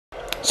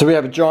So we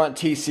have a Giant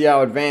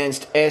TCR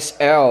Advanced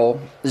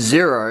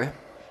SL0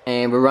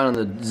 and we're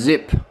running the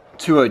Zip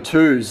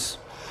 202s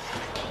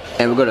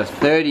and we've got a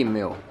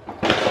 30mm.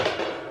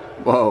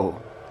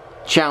 Whoa.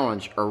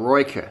 Challenge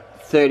Eroica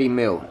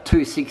 30mm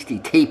 260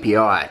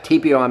 TPI.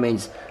 TPI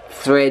means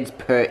threads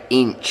per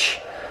inch.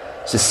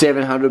 So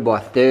 700 by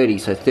 30,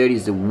 so 30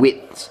 is the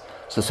width.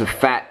 So it's a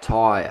fat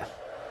tire.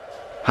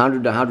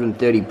 100 to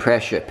 130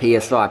 pressure,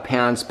 PSI,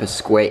 pounds per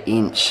square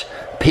inch.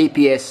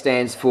 PPS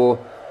stands for,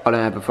 I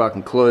don't have a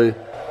fucking clue.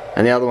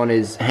 And the other one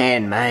is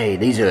handmade.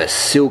 These are a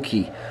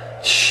silky,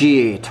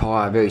 sheer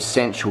tire, very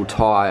sensual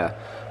tire.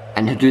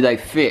 And do they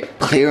fit?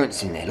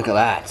 Clearance in there, look at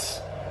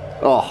that.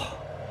 Oh,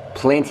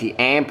 plenty,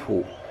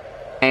 ample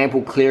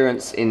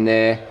clearance in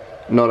there,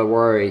 not a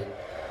worry.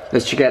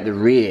 Let's check out the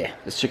rear.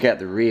 Let's check out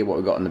the rear, what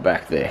we've got in the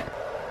back there.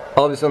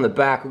 Obviously on the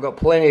back, we've got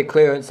plenty of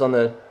clearance on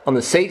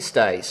the seat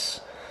stays.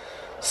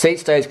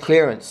 Seat stays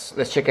clearance.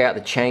 Let's check out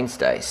the chain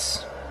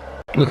stays.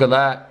 Look at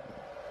that.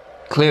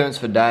 Clearance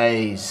for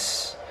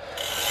days.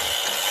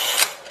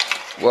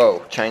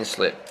 Whoa, chain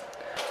slip.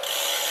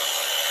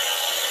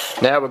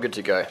 Now we're good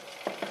to go.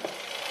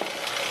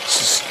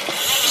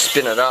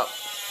 Spin it up.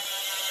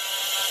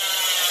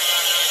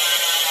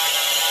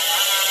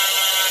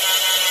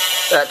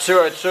 That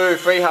 202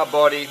 free hub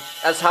body,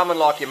 that's humming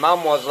like your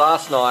mum was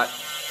last night,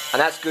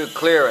 and that's good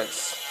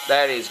clearance.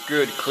 That is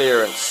good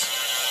clearance.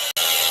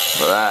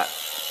 Look at that,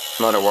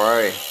 not a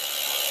worry.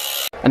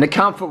 And the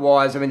comfort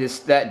wise, I mean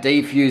that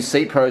defused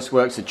seat post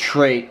works a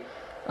treat.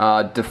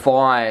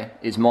 Defy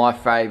is my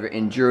favourite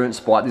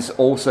endurance bike. This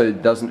also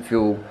doesn't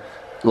feel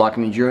like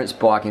an endurance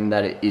bike in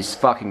that it is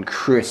fucking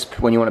crisp.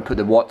 When you want to put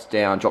the watts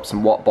down, drop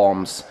some watt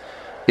bombs,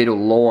 it'll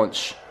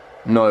launch,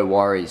 no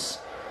worries.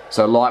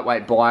 So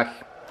lightweight bike.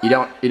 You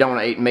don't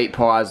want to eat meat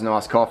pies and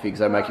iced coffee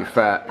because they make you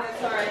fat.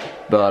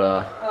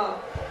 But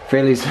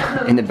Freely's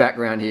in the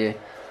background here.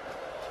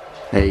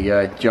 There you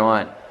go,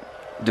 Giant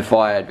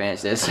Defy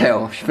Advanced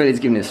SL. Freely's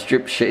giving a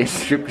strip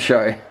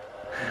show.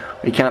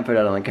 We can't put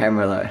it on the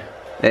camera though.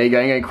 There you go.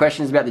 Any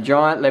questions about the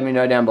Giant? Let me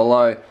know down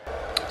below.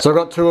 So I've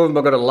got two of them.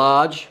 I've got a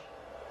large.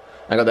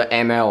 I got the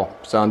ML.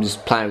 So I'm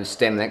just playing with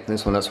stem neck.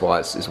 This one, that's why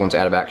this one's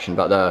out of action.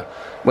 But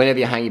whenever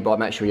you hang your bike,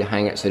 make sure you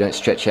hang it so you don't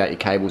stretch out your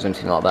cables or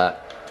anything like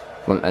that.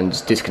 And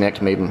just disconnect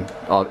them even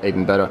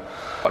better.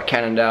 I've got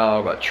Cannondale,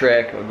 I've got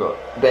Trek, I've got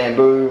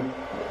Bamboo,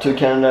 two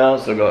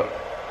Cannondales, I've got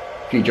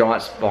a few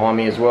Giants behind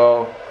me as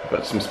well. I've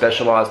got some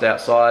Specialized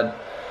outside.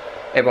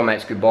 Everyone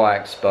makes good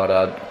bikes, but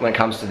when it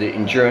comes to the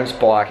endurance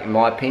bike, in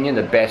my opinion,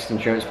 the best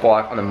endurance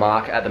bike on the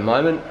market at the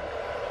moment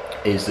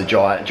is the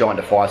Giant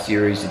Defy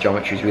series. The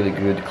geometry is really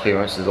good, the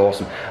clearance is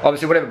awesome.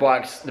 Obviously, whatever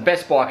bikes, the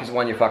best bike is the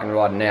one you're fucking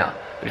riding now.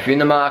 But if you're in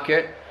the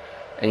market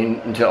and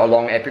into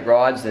long epic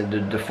rides, then the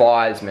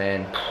Defys,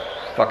 man,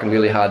 fucking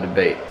really hard to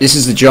beat. This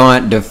is the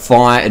Giant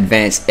Defy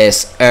Advanced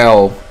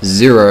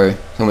SL0. It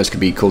almost could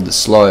be called the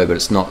slow, but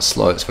it's not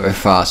slow, it's very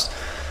fast.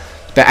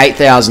 It's about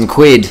 8,000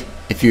 quid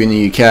if you're in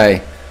the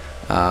UK.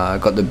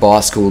 Got the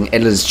bicycle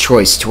Editor's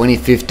Choice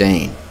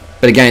 2015.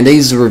 But again,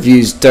 these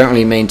reviews don't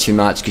really mean too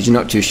much because you're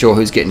not too sure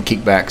who's getting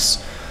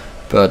kickbacks.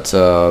 But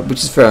which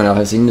is fair enough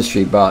as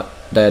industry, but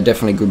they are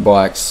definitely good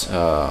bikes.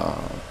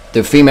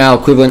 The female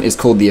equivalent is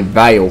called the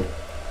Avail.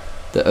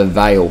 The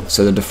Avail.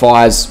 So the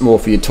Defy is more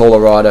for your taller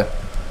rider.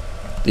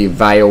 The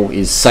Avail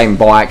is same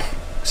bike,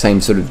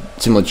 same sort of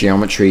similar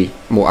geometry,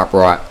 more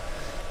upright,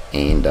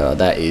 and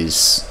that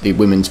is the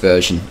women's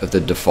version of the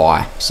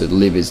Defy. So the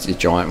Liv is the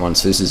giant one.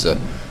 So this is a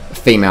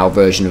female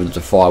version of the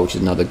Defy, which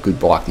is another good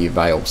bike, the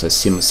Avail. So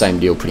same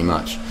deal pretty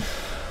much.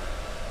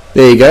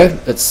 There you go.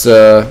 That's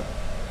the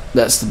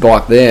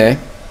bike there.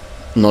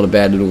 Not a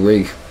bad little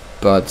rig,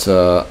 but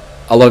a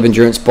lot of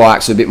endurance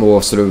bikes are a bit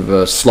more sort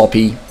of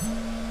sloppy.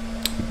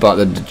 But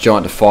the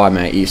Giant Defy,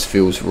 man, it just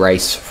feels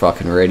race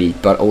fucking ready.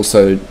 But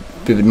also a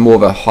bit more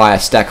of a higher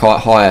stack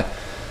height,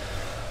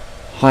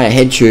 higher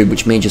head tube,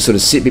 which means you sort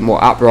of sit a bit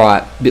more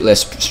upright, a bit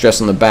less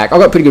stress on the back. I've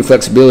got pretty good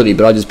flexibility,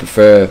 but I just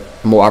prefer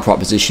a more upright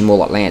position, more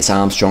like Lance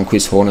Armstrong,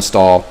 Chris Horner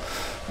style.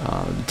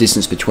 The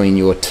distance between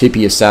your tip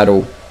of your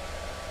saddle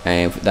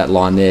and that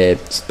line there,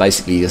 it's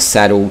basically the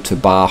saddle to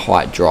bar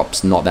height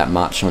drops, not that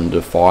much on the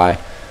Defy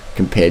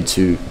compared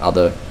to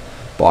other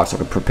bikes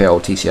like a Propel,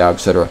 TCR,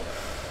 etc.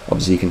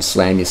 Obviously you can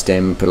slam your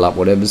stem and put it up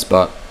whatevers,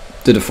 but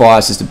the Defy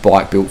is just a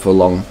bike built for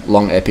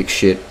long epic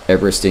shit,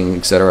 Everesting,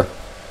 etc.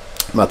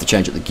 Might have to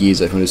change up the gears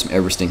if we do some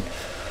Everesting.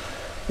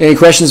 Any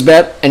questions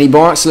about any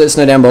bikes, let us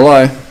know down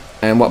below.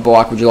 And what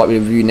bike would you like me to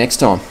review next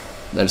time?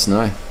 Let us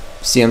know.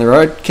 See you on the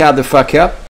road. Carb the fuck up.